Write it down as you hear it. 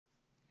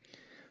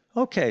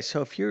Okay,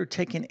 so if you're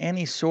taking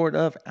any sort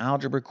of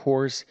algebra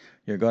course,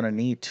 you're going to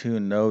need to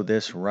know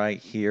this right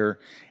here.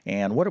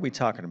 And what are we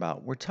talking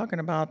about? We're talking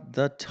about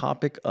the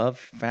topic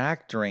of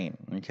factoring.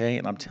 Okay,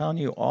 and I'm telling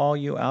you, all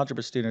you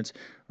algebra students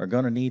are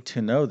going to need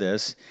to know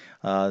this.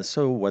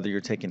 So whether you're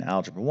taking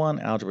Algebra 1,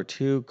 Algebra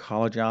 2,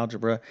 college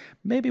algebra,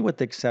 maybe with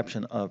the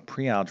exception of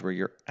pre-algebra,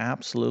 you're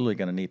absolutely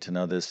going to need to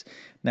know this.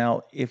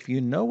 Now, if you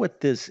know what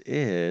this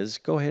is,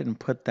 go ahead and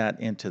put that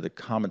into the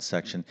comment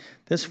section.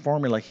 This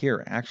formula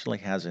here actually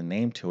has a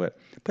name to it.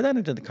 Put that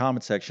into the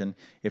comment section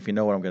if you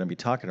know what I'm going to be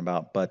talking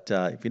about. But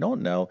if you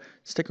don't know,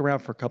 stick around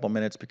for a couple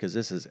minutes because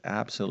this is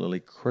absolutely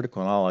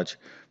critical knowledge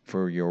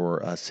for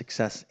your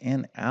success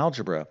in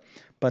algebra.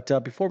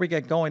 But before we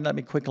get going, let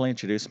me quickly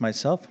introduce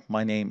myself.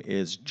 My name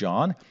is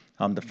John.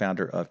 I'm the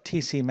founder of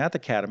TC Math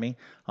Academy.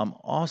 I'm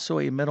also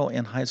a middle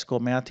and high school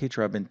math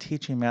teacher. I've been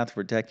teaching math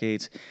for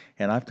decades,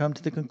 and I've come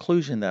to the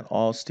conclusion that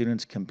all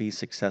students can be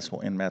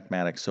successful in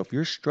mathematics. So if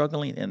you're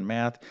struggling in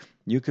math,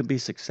 you can be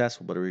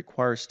successful, but it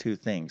requires two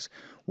things.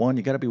 One,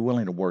 you got to be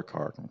willing to work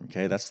hard.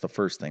 Okay, that's the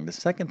first thing. The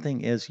second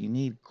thing is you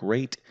need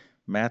great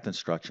math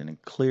instruction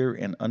and clear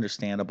and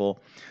understandable.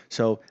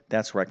 So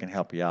that's where I can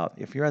help you out.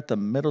 If you're at the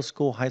middle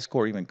school, high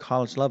school, or even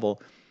college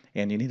level,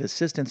 and you need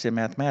assistance in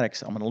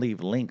mathematics, I'm going to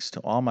leave links to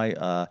all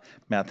my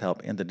math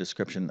help in the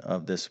description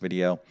of this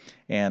video.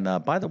 And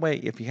by the way,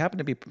 if you happen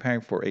to be preparing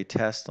for a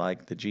test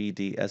like the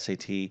GED,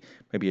 SAT,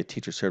 maybe a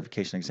teacher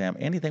certification exam,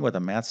 anything with a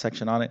math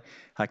section on it,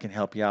 I can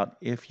help you out.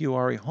 If you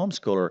are a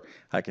homeschooler,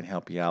 I can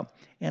help you out.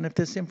 And if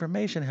this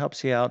information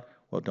helps you out,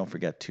 well, don't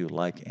forget to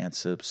like and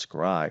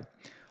subscribe.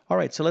 All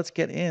right, so let's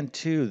get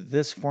into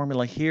this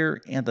formula here.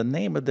 And the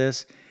name of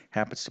this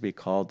happens to be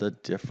called the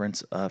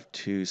difference of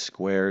two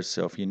squares.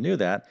 So if you knew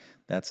that,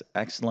 that's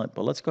excellent.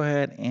 But let's go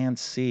ahead and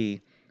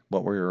see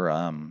what we're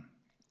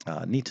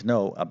need to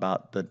know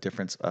about the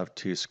difference of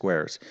two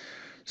squares.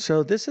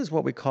 So this is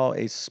what we call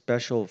a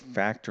special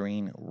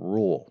factoring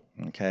rule,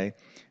 okay?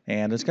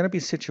 And there's going to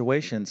be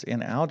situations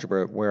in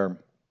algebra where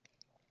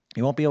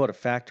you won't be able to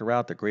factor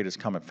out the greatest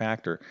common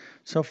factor.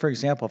 So for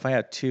example, if I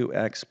had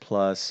 2x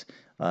plus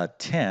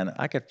 10,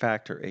 I could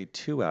factor a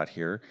 2 out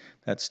here.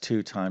 That's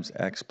 2 times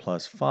x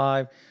plus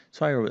 5.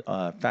 So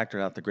I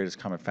factored out the greatest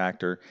common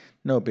factor.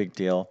 No big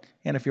deal.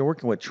 And if you're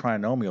working with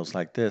trinomials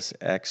like this,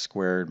 x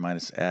squared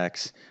minus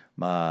x,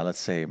 let's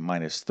say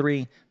minus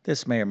 3,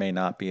 this may or may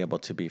not be able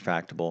to be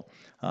factorable.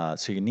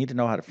 So you need to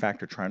know how to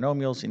factor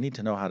trinomials. You need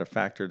to know how to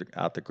factor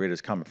out the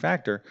greatest common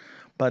factor.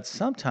 But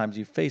sometimes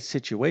you face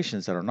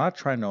situations that are not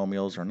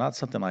trinomials or not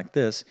something like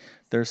this.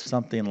 There's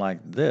something like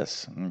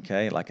this,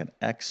 okay, like an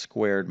x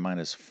squared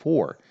minus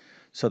 4.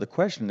 So the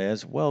question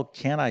is, well,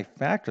 can I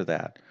factor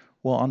that?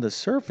 Well, on the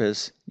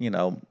surface, you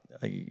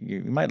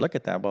might look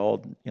at that,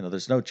 well,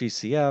 there's no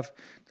GCF,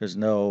 there's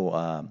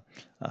no,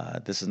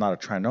 this is not a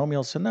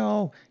trinomial, so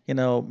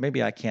no,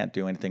 maybe I can't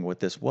do anything with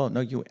this. Well,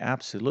 no, you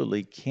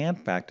absolutely can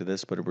factor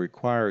this, but it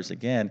requires,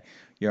 again,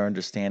 your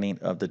understanding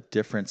of the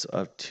difference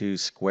of two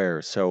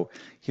squares. So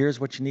here's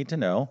what you need to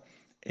know.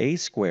 A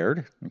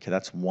squared, okay,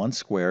 that's 1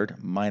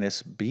 squared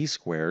minus b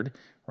squared,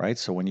 right?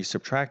 So when you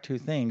subtract two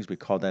things, we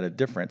call that a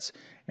difference,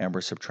 and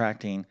we're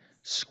subtracting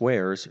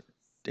squares,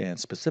 and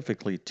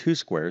specifically two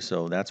squares,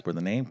 so that's where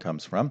the name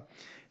comes from.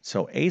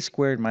 So a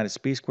squared minus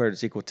b squared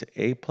is equal to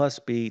a plus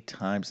b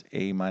times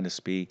a minus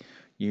b.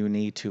 You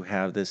need to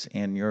have this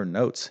in your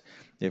notes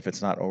if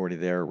it's not already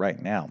there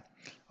right now.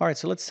 All right,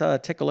 so let's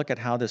take a look at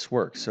how this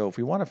works. So if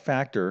we want to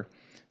factor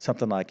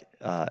something like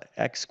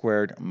x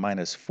squared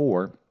minus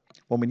 4,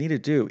 what we need to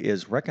do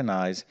is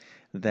recognize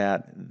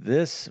that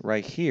this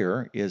right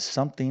here is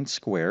something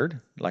squared,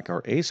 like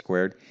our a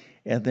squared,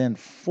 and then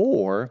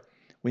 4,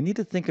 we need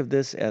to think of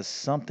this as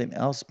something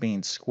else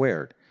being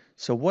squared.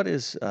 So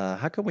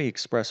how can we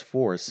express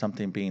 4 as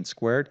something being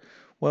squared?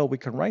 Well, we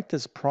can write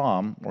this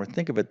problem or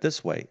think of it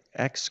this way,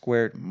 x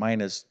squared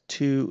minus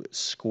 2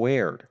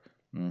 squared,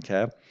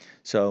 okay?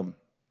 So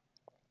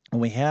when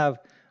we have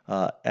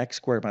x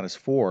squared minus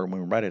 4,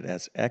 when we write it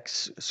as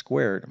x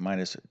squared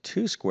minus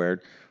 2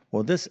 squared,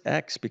 well, this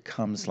x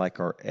becomes like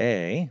our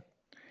a,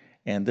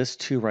 and this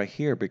 2 right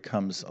here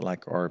becomes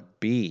like our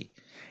b.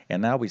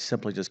 And now we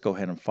simply just go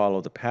ahead and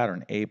follow the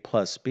pattern, a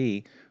plus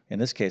b. In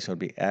this case, it would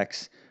be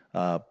x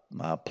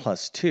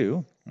plus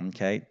 2,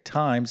 okay,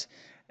 times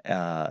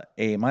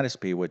a minus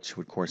b, which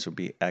of course would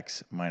be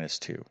x minus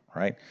 2,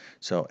 right?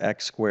 So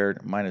x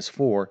squared minus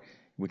 4,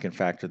 we can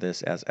factor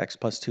this as x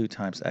plus 2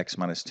 times x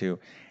minus 2.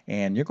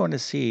 And you're going to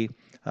see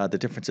the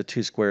difference of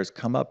two squares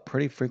come up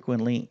pretty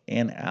frequently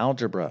in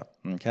algebra,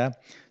 okay?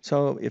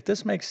 So if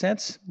this makes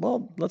sense,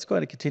 well, let's go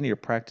ahead and continue to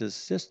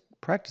practice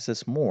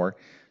this more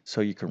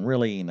so you can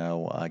really,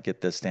 get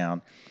this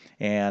down.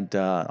 And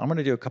I'm going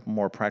to do a couple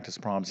more practice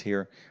problems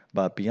here,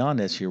 but beyond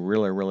this, you're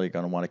really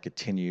going to want to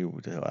continue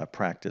to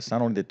practice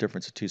not only the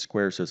difference of two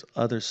squares, there's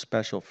other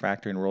special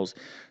factoring rules.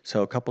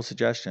 So a couple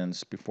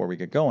suggestions before we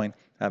get going.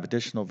 I have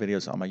additional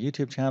videos on my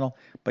YouTube channel,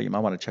 but you might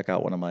want to check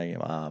out one of my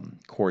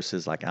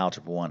courses like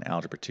Algebra 1,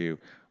 Algebra 2,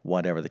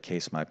 whatever the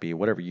case might be,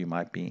 whatever you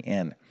might be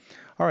in.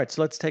 All right,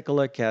 so let's take a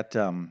look at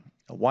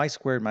y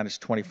squared minus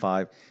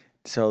 25.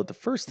 So the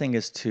first thing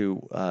is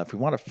to, if we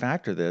want to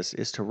factor this,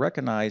 is to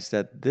recognize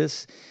that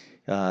this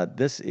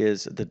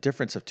is the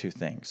difference of two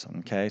things,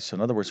 okay? So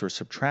in other words, we're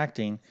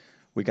subtracting,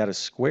 we got a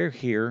square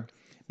here.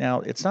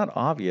 Now, it's not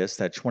obvious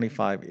that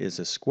 25 is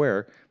a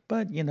square,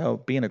 but you know,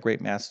 being a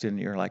great math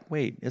student, you're like,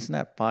 wait, isn't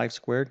that 5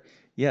 squared?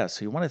 Yeah,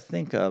 so you want to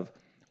think of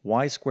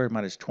y squared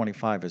minus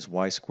 25 is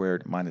y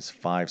squared minus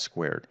 5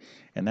 squared.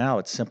 And now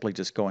it's simply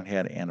just going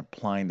ahead and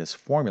applying this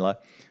formula.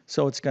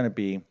 So it's going to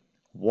be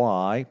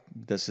y,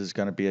 this is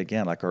going to be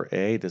again like our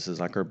a, this is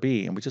like our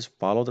b, and we just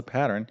follow the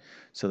pattern.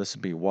 So this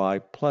would be y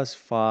plus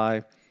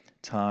 5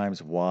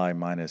 times y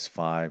minus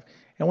 5.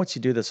 And once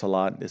you do this a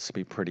lot, this will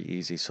be pretty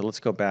easy. So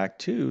let's go back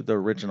to the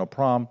original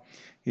problem.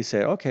 You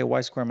say, okay, y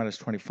squared minus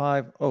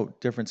 25. Oh,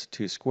 difference of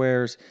two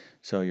squares.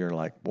 So you're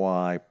like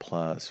y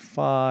plus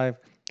 5,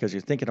 because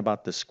you're thinking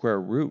about the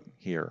square root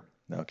here,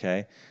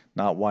 okay?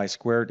 Not y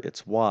squared,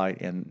 it's y,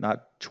 and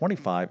not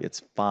 25,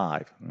 it's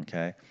 5,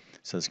 okay?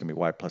 So it's going to be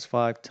y plus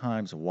 5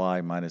 times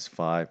y minus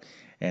 5,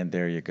 and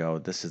there you go.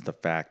 This is the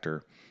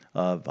factor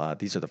of,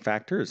 these are the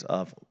factors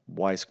of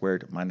y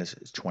squared minus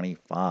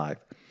 25.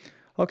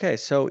 Okay,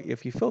 so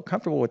if you feel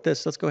comfortable with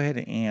this, let's go ahead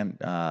and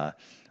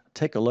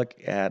take a look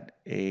at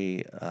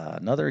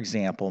another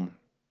example,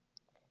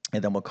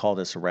 and then we'll call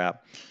this a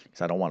wrap,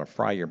 because I don't want to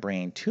fry your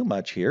brain too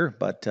much here,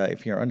 but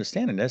if you're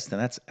understanding this, then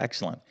that's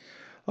excellent.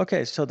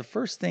 Okay, so the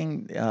first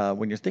thing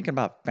when you're thinking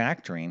about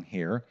factoring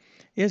here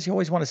is you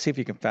always want to see if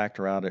you can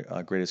factor out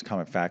a greatest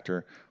common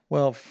factor.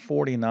 Well,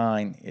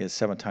 49 is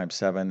 7 times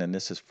 7, and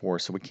this is 4,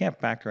 so we can't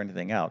factor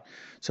anything out.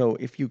 So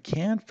if you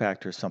can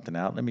factor something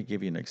out, let me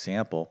give you an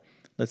example.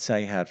 Let's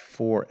say I had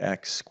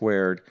 4x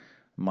squared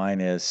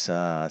minus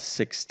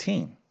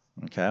 16,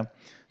 okay?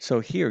 So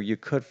here you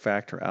could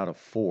factor out a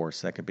 4,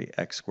 so that could be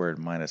x squared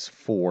minus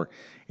 4,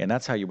 and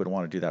that's how you would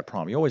want to do that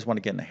problem. You always want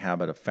to get in the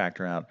habit of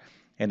factoring out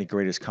any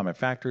greatest common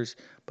factors,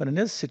 but in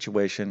this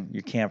situation,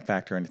 you can't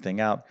factor anything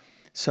out.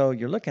 So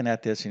you're looking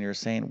at this and you're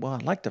saying, well,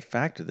 I'd like to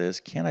factor this.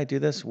 Can I do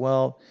this?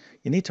 Well,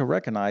 you need to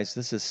recognize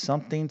this is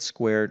something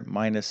squared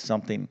minus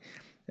something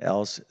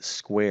else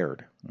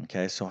squared.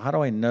 Okay, so how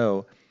do I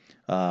know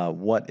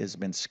what has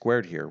been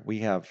squared here? We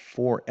have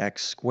 4x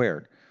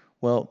squared.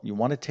 Well, you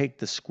want to take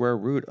the square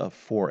root of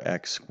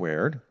 4x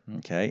squared,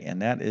 okay,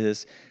 and that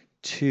is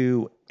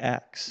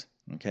 2x.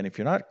 Okay, and if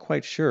you're not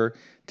quite sure,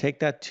 take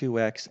that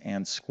 2x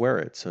and square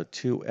it. So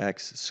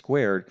 2x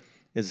squared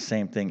is the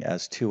same thing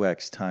as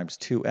 2x times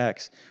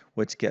 2x,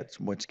 which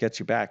gets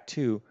you back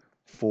to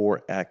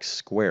 4x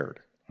squared.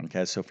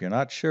 Okay, so if you're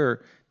not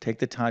sure, take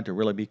the time to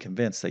really be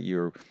convinced that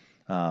you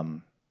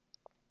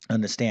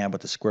understand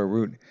what the square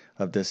root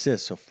of this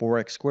is. So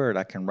 4x squared,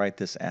 I can write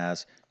this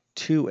as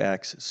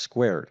 2x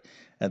squared.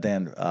 And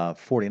then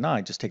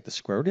 49, just take the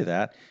square root of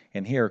that.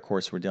 And here, of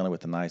course, we're dealing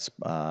with a nice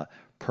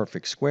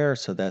perfect square,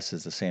 so this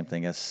is the same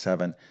thing as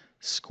 7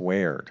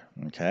 squared,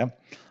 okay?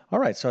 All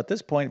right, so at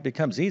this point, it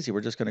becomes easy.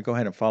 We're just going to go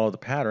ahead and follow the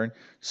pattern.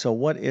 So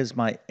what is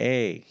my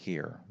a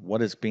here?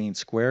 What is being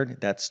squared?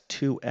 That's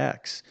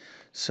 2x.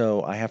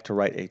 So I have to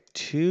write a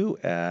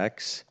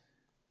 2x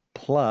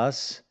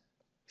plus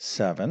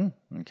 7,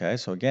 okay?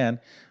 So again,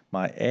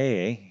 my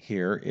a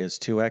here is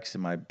 2x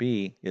and my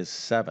b is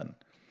 7.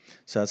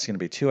 So that's going to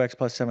be 2x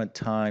plus 7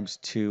 times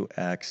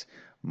 2x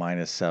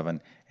minus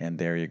 7. And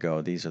there you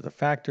go. These are the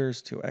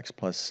factors, 2x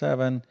plus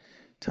 7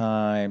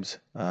 times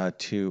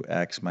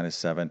 2x minus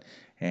 7.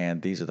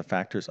 And these are the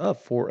factors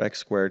of 4x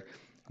squared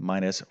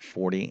minus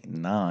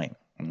 49.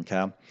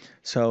 Okay,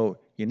 so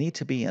you need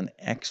to be an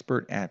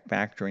expert at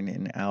factoring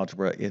in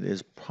algebra. It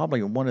is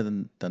probably one of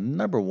the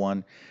number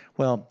one.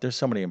 Well, there's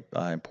so many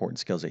important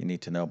skills that you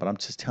need to know, but I'm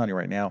just telling you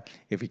right now,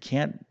 if you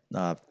can't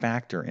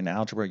factor in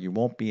algebra, you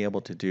won't be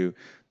able to do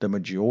the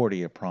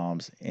majority of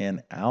problems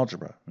in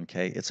algebra.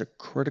 Okay, it's a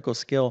critical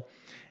skill,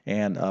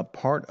 and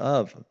part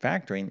of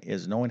factoring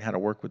is knowing how to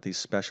work with these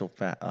special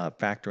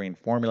factoring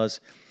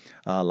formulas,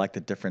 like the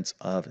difference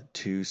of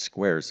two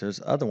squares. There's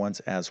other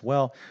ones as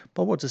well,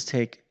 but we'll just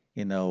take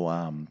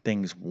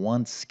things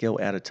one skill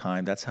at a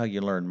time. That's how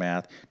you learn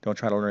math. Don't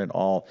try to learn it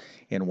all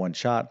in one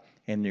shot.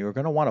 And you're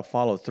going to want to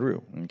follow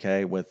through,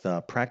 okay, with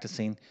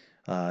practicing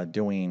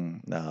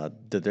doing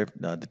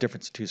the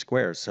difference of two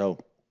squares. So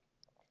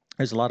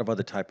there's a lot of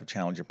other type of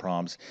challenging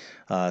problems.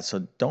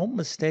 So don't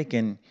mistake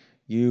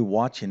you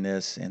watching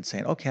this and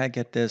saying, okay, I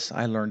get this.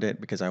 I learned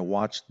it because I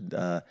watched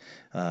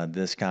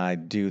this guy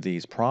do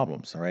these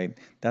problems, all right?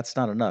 That's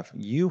not enough.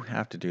 You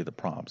have to do the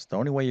problems. The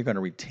only way you're going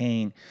to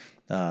retain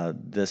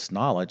this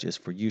knowledge is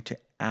for you to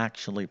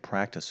actually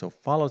practice. So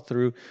follow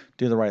through,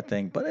 do the right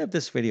thing. But if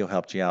this video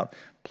helped you out,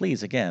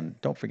 please, again,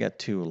 don't forget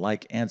to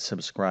like and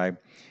subscribe.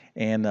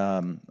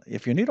 And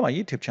if you're new to my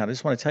YouTube channel, I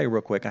just want to tell you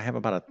real quick, I have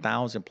about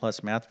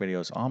 1,000+ math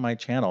videos on my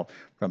channel,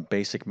 from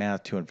basic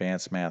math to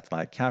advanced math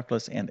like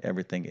calculus and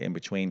everything in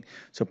between.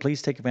 So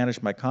please take advantage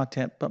of my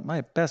content, but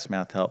my best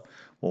math help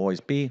will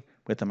always be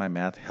within my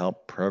math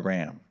help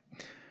program.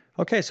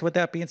 Okay, so with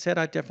that being said,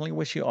 I definitely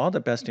wish you all the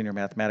best in your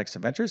mathematics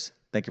adventures.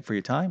 Thank you for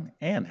your time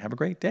and have a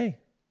great day.